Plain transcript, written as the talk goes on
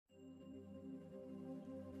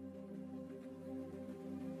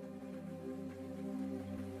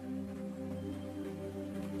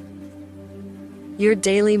Your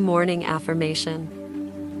Daily Morning Affirmation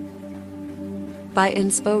by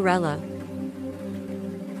Insporella.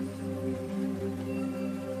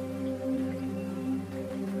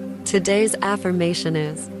 Today's affirmation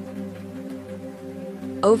is: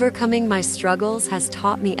 overcoming my struggles has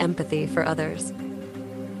taught me empathy for others.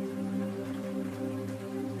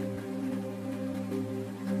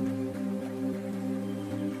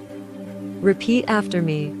 Repeat after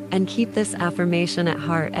me and keep this affirmation at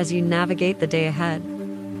heart as you navigate the day ahead.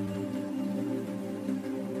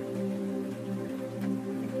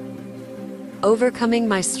 Overcoming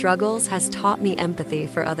my struggles has taught me empathy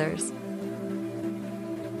for others.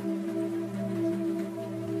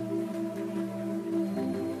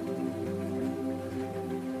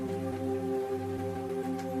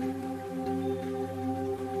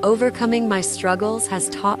 Overcoming my struggles has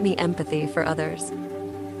taught me empathy for others.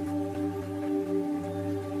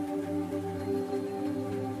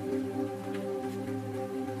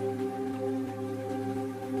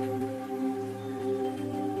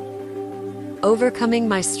 Overcoming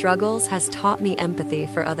my struggles has taught me empathy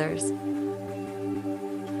for others.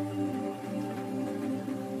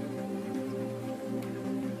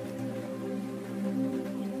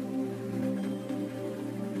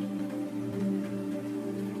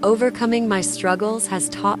 Overcoming my struggles has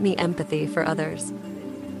taught me empathy for others.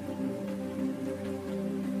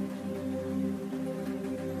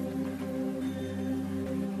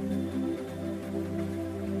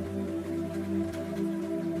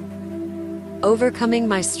 Overcoming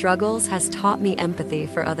my struggles has taught me empathy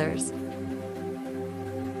for others.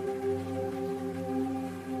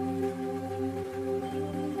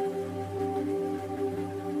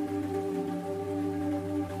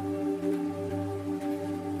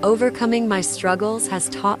 Overcoming my struggles has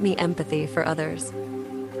taught me empathy for others.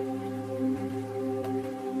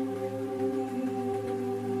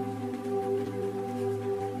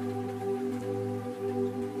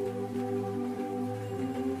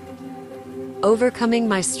 Overcoming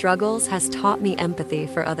my struggles has taught me empathy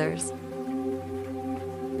for others.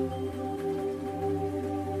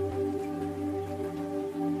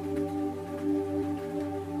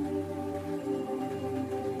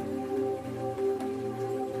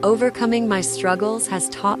 Overcoming my struggles has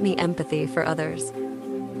taught me empathy for others.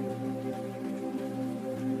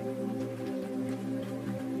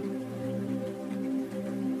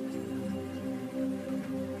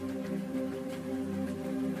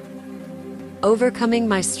 Overcoming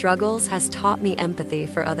my struggles has taught me empathy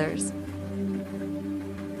for others.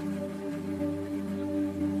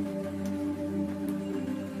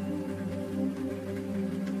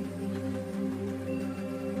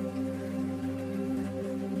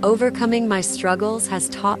 Overcoming my struggles has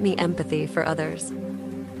taught me empathy for others.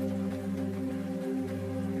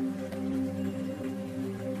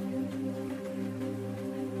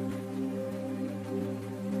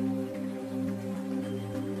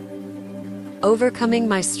 Overcoming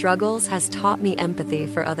my struggles has taught me empathy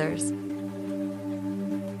for others.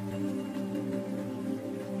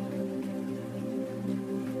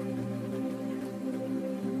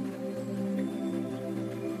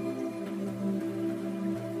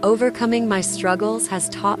 Overcoming my struggles has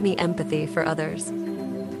taught me empathy for others.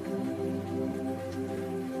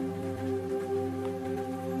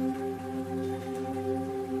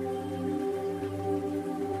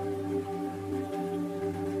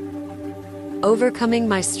 Overcoming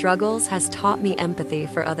my struggles has taught me empathy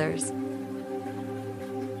for others.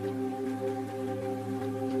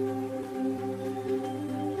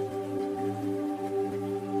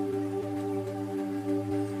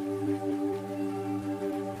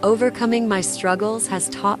 Overcoming my struggles has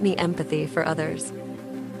taught me empathy for others.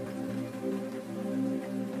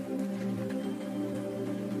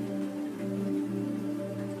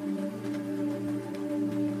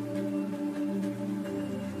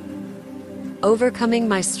 Overcoming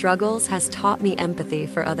my struggles has taught me empathy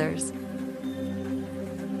for others.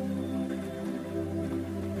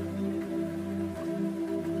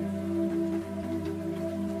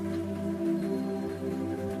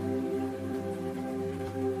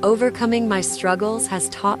 Overcoming my struggles has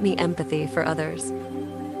taught me empathy for others.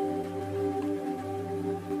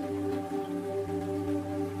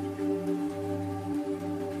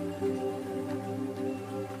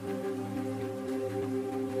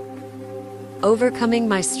 Overcoming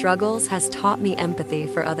my struggles has taught me empathy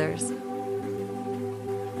for others.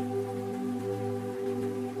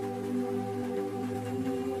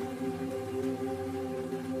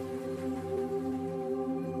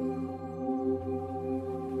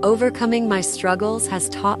 Overcoming my struggles has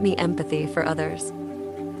taught me empathy for others.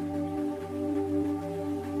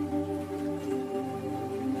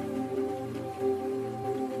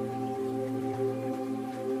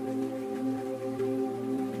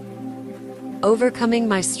 Overcoming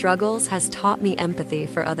my struggles has taught me empathy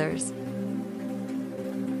for others.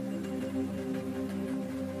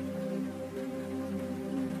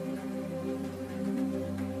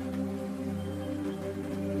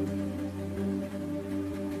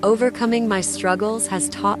 Overcoming my struggles has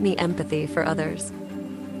taught me empathy for others.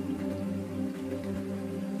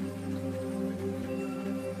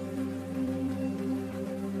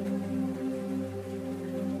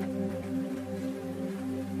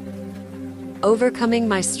 Overcoming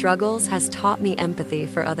my struggles has taught me empathy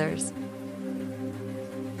for others.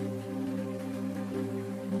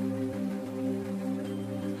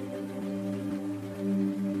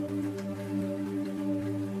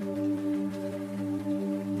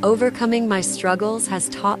 Overcoming my struggles has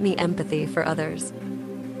taught me empathy for others.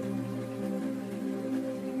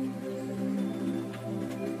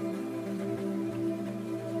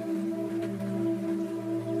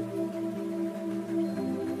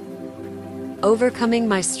 Overcoming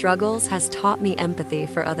my struggles has taught me empathy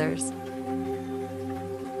for others.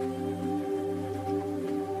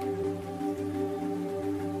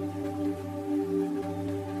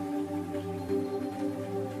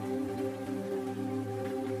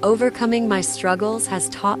 Overcoming my struggles has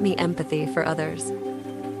taught me empathy for others.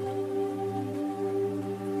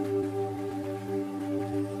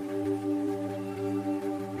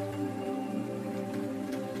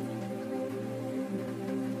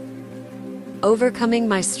 Overcoming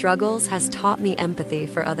my struggles has taught me empathy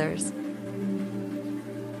for others.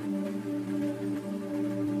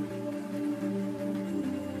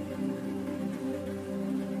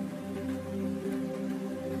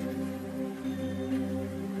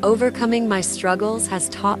 Overcoming my struggles has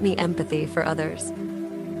taught me empathy for others.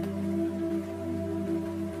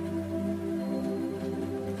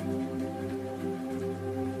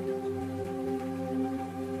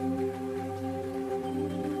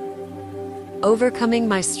 Overcoming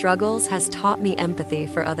my struggles has taught me empathy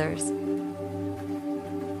for others.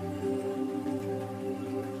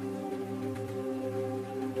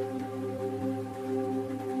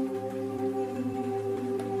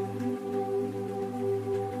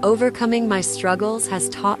 Overcoming my struggles has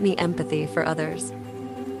taught me empathy for others.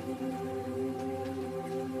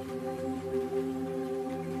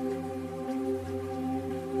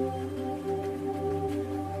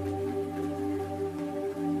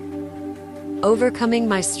 Overcoming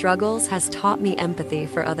my struggles has taught me empathy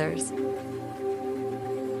for others.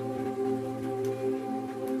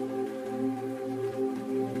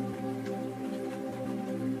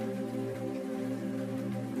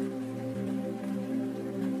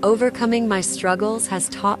 Overcoming my struggles has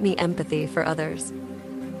taught me empathy for others.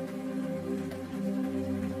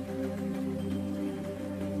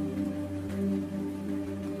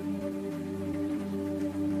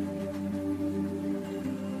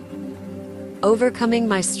 Overcoming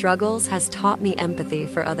my struggles has taught me empathy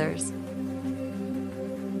for others.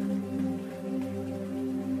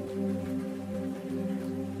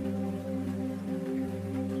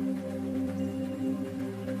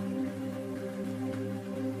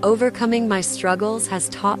 Overcoming my struggles has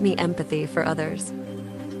taught me empathy for others.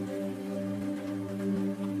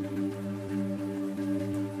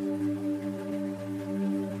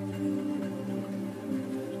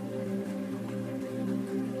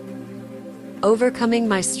 Overcoming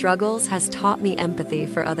my struggles has taught me empathy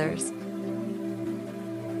for others.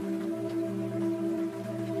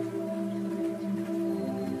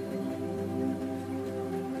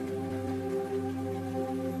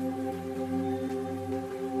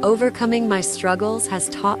 Overcoming my struggles has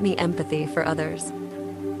taught me empathy for others.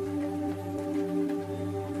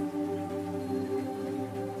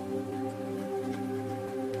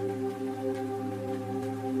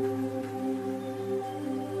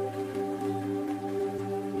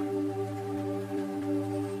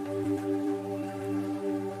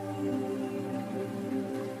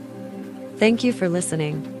 Thank you for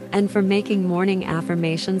listening, and for making morning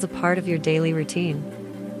affirmations a part of your daily routine.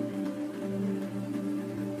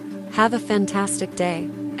 Have a fantastic day,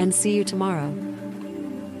 and see you tomorrow.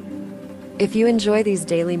 If you enjoy these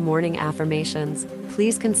daily morning affirmations,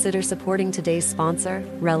 please consider supporting today's sponsor,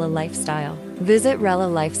 Rella Lifestyle. Visit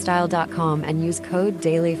RellaLifestyle.com and use code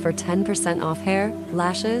DAILY for 10% off hair,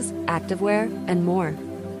 lashes, activewear, and more.